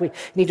the fact we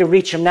need to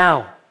reach them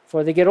now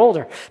before they get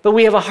older. But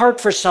we have a heart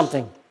for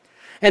something.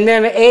 And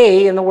then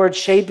A in the word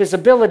SHAPE is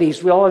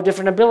abilities. We all have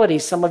different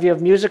abilities. Some of you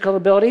have musical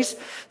abilities.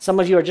 Some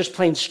of you are just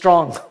plain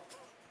strong.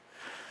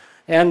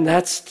 And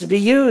that's to be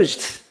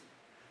used.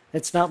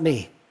 It's not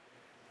me.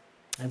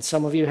 And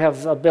some of you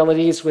have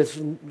abilities with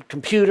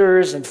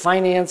computers and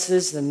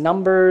finances and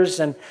numbers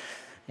and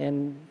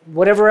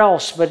whatever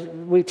else. But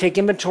we take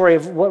inventory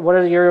of what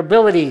are your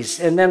abilities.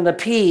 And then the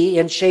P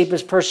in SHAPE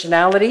is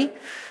personality.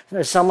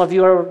 Some of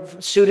you are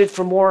suited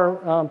for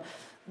more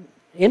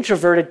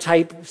introverted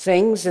type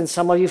things, and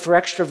some of you for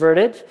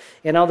extroverted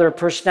and other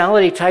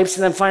personality types.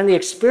 And then finally,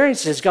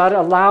 experiences. God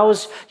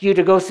allows you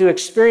to go through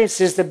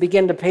experiences that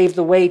begin to pave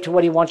the way to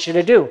what he wants you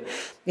to do.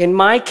 In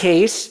my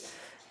case,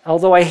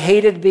 although I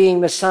hated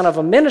being the son of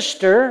a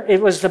minister, it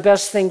was the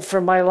best thing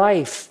for my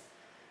life.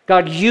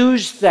 God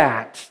used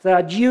that.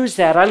 God used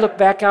that. I look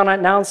back on it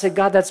now and say,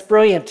 God, that's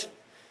brilliant.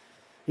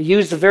 He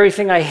used the very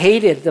thing I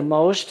hated the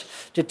most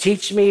to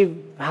teach me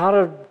how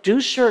to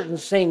do certain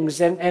things,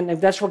 and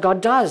that's what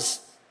God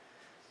does.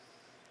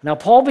 Now,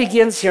 Paul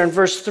begins here in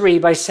verse 3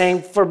 by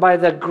saying, "For by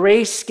the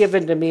grace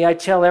given to me, I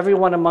tell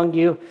everyone among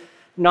you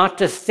not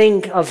to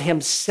think of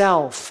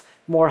himself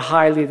more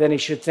highly than he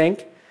should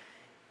think.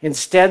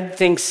 Instead,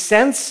 think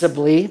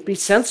sensibly, be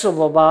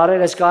sensible about it,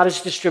 as God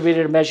has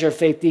distributed a measure of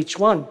faith to each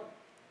one."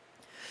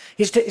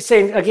 He's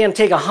saying, again,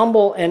 take a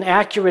humble and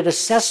accurate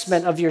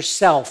assessment of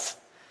yourself.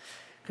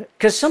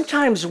 Because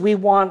sometimes we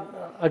want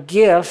a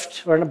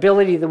gift or an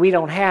ability that we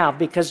don't have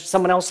because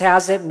someone else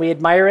has it and we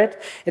admire it,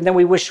 and then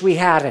we wish we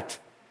had it.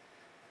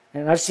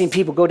 And I've seen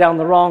people go down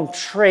the wrong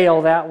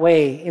trail that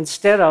way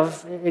instead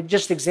of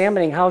just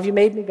examining, how have you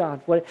made me,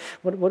 God?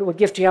 What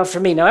gift do you have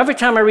for me? Now, every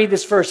time I read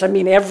this verse,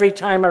 every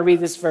time I read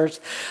this verse,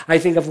 I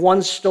think of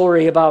one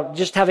story about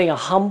just having a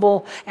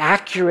humble,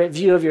 accurate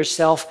view of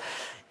yourself.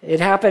 It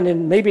happened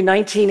in maybe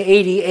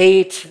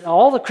 1988.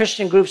 All the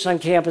Christian groups on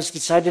campus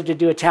decided to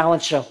do a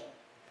talent show.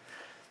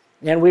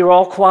 And we were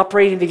all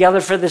cooperating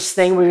together for this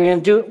thing.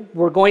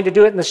 We're going to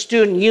do it in the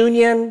student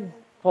union,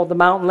 called the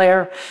Mountain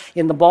Lair,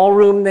 in the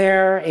ballroom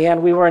there,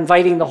 and we were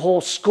inviting the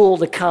whole school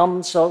to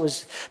come, so it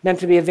was meant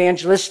to be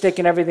evangelistic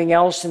and everything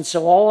else. And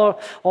so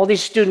all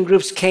these student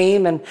groups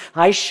came, and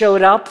I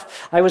showed up.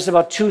 I was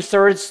about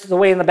 2/3 the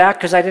way in the back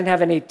because I didn't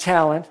have any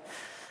talent.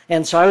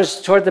 And so I was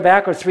toward the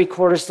back, or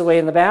 3/4 the way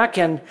in the back,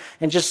 and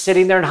just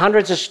sitting there, and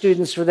hundreds of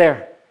students were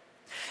there.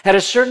 At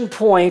a certain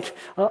point,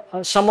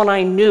 someone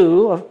I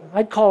knew,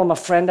 I'd call him a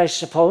friend, I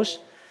suppose,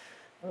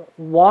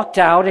 walked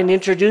out and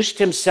introduced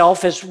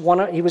himself as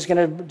he was going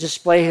to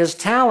display his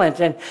talent.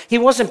 And he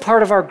wasn't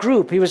part of our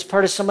group. He was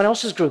part of someone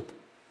else's group.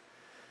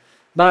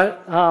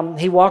 But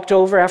he walked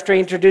over after he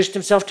introduced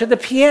himself to the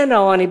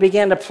piano, and he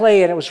began to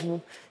play, and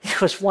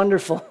it was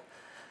wonderful.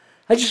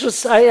 I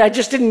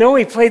just didn't know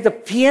he played the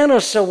piano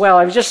so well.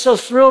 I was just so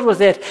thrilled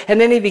with it.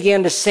 And then he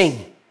began to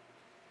sing.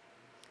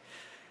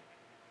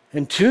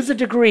 And to the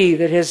degree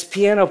that his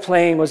piano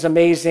playing was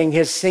amazing,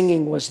 his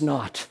singing was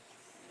not.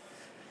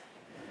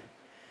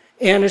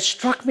 And it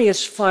struck me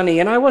as funny,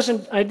 and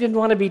I didn't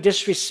want to be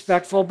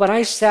disrespectful, but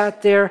I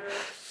sat there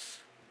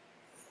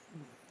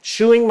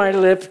chewing my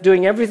lip,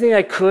 doing everything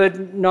I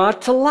could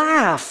not to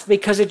laugh,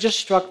 because it just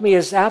struck me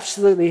as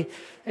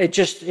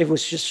it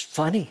was just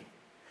funny.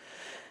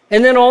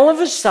 And then all of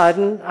a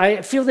sudden,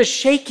 I feel this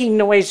shaking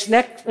noise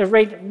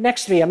right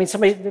next to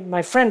me.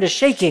 My friend is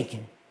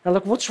shaking. I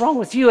look, what's wrong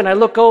with you? And I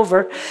look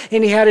over,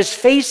 and he had his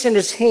face in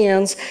his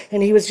hands,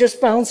 and he was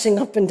just bouncing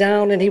up and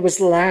down, and he was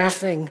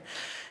laughing.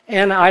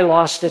 And I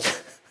lost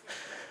it.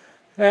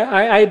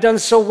 I had done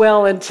so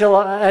well until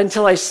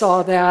I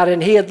saw that,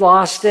 and he had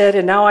lost it,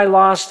 and now I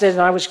lost it,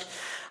 and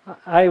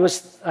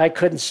I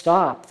couldn't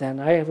stop. Then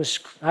I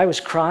was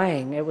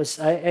crying.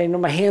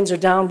 My hands are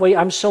down. Boy,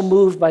 I'm so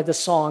moved by the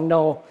song.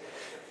 No,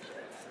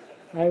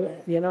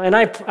 and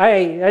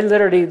I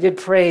literally did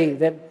pray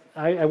that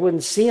I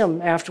wouldn't see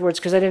him afterwards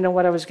because I didn't know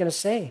what I was going to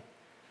say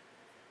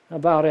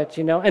about it.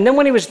 And then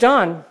when he was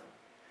done,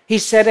 he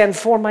said, "And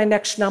for my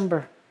next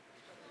number."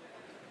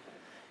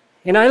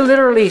 And I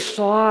literally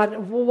thought,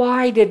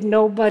 why did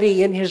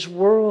nobody in his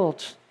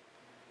world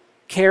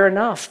care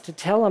enough to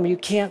tell him, you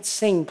can't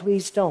sing,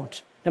 please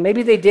don't? Now,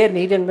 maybe they did and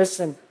he didn't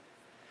listen.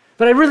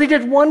 But I really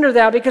did wonder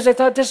that, because I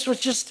thought this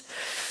was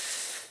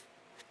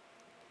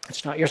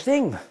it's not your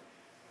thing.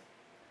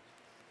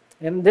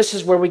 And this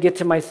is where we get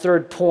to my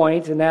third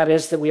point, and that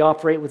is that we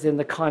operate within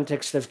the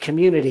context of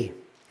community.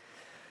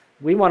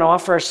 We want to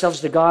offer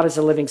ourselves to God as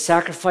a living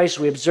sacrifice.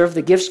 We observe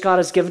the gifts God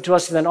has given to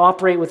us and then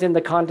operate within the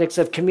context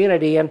of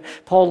community. And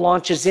Paul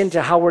launches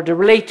into how we're to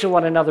relate to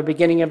one another,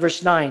 beginning in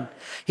verse 9.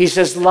 He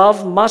says,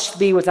 love must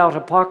be without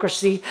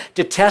hypocrisy,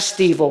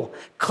 detest evil,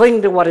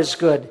 cling to what is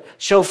good,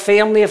 show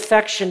family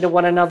affection to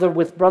one another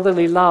with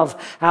brotherly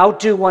love,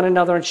 outdo one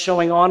another in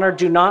showing honor,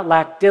 do not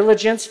lack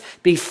diligence,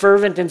 be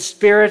fervent in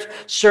spirit,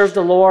 serve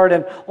the Lord.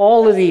 And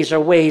all of these are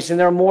ways, and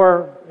there are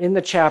more in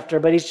the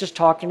chapter, but he's just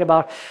talking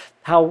about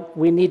how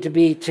we need to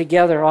be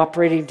together,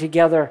 operating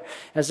together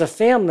as a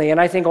family.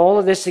 And I think all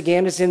of this,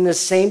 again, is in the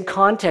same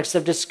context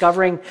of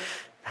discovering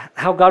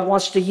how God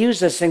wants to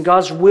use us, and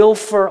God's will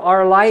for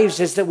our lives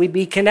is that we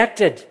be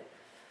connected.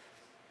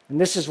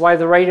 And this is why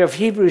the writer of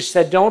Hebrews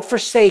said, don't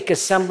forsake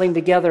assembling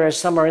together as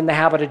some are in the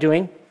habit of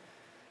doing.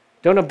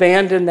 Don't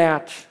abandon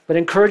that, but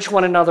encourage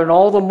one another, and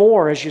all the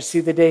more as you see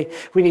the day.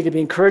 We need to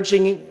be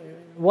encouraging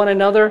one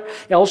another.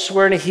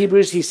 Elsewhere in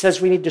Hebrews, he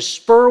says we need to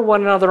spur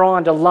one another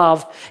on to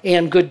love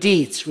and good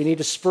deeds. We need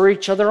to spur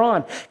each other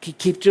on.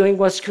 Keep doing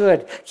what's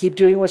good. Keep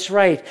doing what's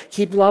right.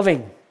 Keep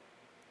loving.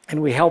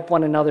 And we help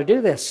one another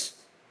do this.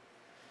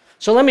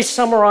 So let me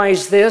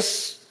summarize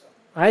this.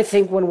 I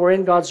think when we're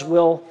in God's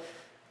will,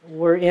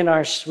 we're in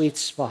our sweet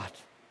spot.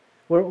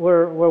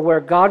 We're where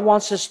God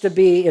wants us to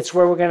be. It's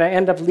where we're going to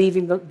end up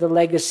leaving the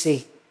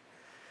legacy.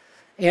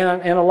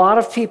 And a lot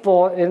of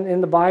people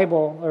in the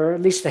Bible, or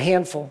at least a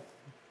handful,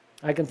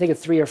 I can think of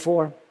 3 or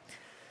 4.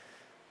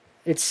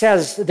 It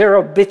says their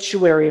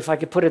obituary, if I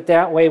could put it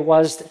that way,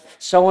 was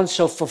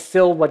so-and-so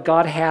fulfilled what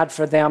God had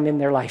for them in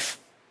their life.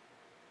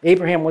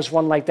 Abraham was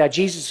one like that.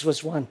 Jesus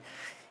was one.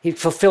 He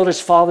fulfilled his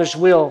Father's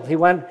will. He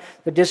went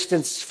the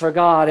distance for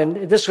God.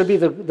 And this would be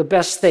the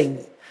best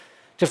thing,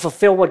 to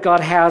fulfill what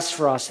God has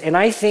for us. And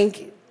I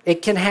think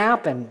it can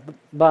happen.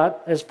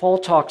 But as Paul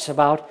talks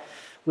about,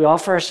 we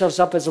offer ourselves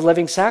up as a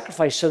living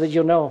sacrifice so that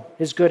you'll know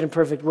his good and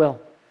perfect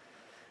will.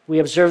 We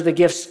observe the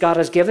gifts God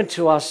has given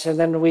to us, and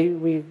then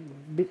we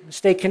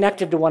stay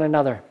connected to one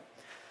another.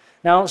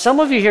 Now, some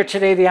of you here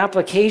today, the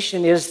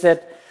application is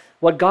that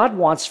what God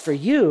wants for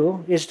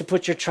you is to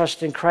put your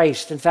trust in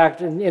Christ. In fact,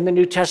 in the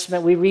New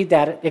Testament, we read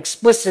that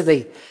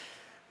explicitly.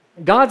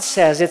 God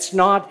says it's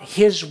not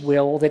his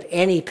will that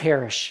any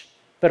perish,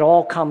 but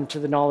all come to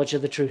the knowledge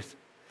of the truth.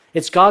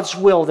 It's God's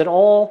will that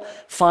all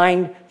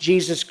find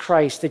Jesus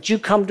Christ, that you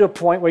come to a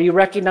point where you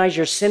recognize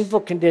your sinful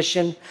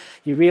condition,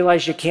 you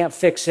realize you can't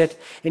fix it,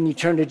 and you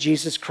turn to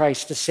Jesus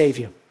Christ to save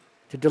you,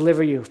 to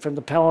deliver you from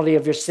the penalty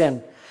of your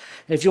sin.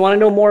 And if you want to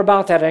know more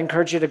about that, I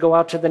encourage you to go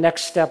out to the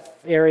next step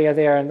area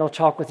there, and they'll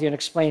talk with you and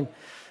explain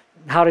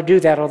how to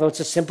do that, although it's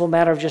a simple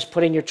matter of just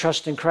putting your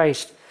trust in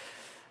Christ.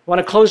 I want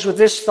to close with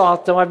this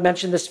thought, though I've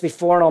mentioned this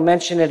before, and I'll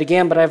mention it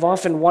again, but I've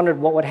often wondered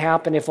what would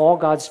happen if all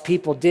God's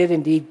people did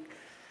indeed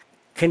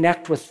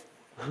connect with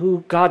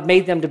who God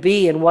made them to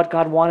be and what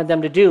God wanted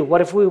them to do.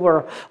 What if we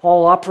were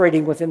all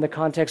operating within the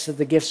context of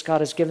the gifts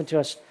God has given to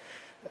us?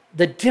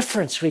 The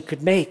difference we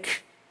could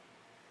make.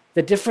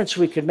 The difference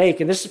we could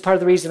make. And this is part of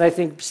the reason I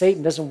think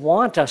Satan doesn't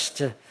want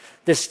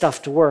this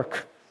stuff to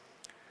work.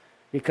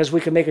 Because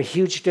we can make a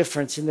huge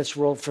difference in this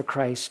world for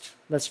Christ.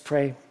 Let's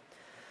pray.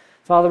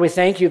 Father, we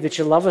thank you that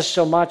you love us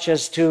so much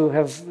as to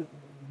have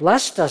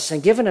blessed us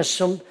and given us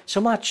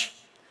so much.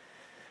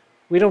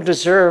 We don't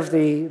deserve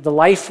the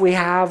life we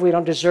have. We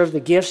don't deserve the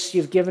gifts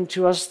you've given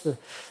to us,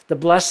 the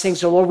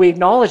blessings. So, Lord, we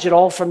acknowledge it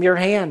all from your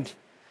hand.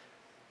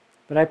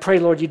 But I pray,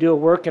 Lord, you do a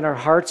work in our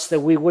hearts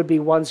that we would be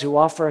ones who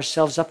offer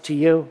ourselves up to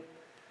you,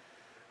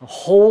 a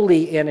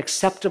holy and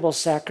acceptable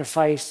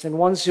sacrifice, and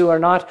ones who are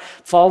not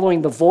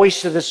following the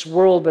voice of this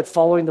world, but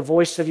following the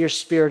voice of your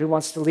Spirit who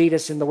wants to lead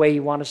us in the way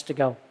you want us to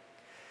go.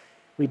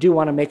 We do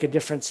want to make a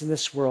difference in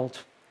this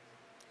world.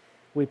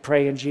 We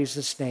pray in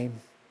Jesus' name.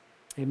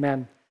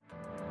 Amen.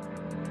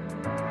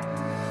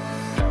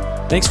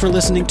 Thanks for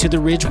listening to the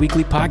Ridge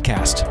Weekly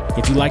Podcast.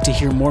 If you'd like to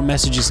hear more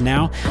messages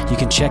now, you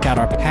can check out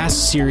our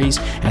past series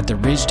at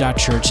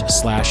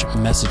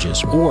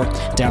theridge.church/messages or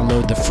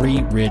download the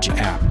free Ridge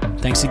app.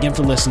 Thanks again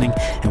for listening,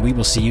 and we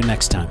will see you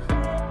next time.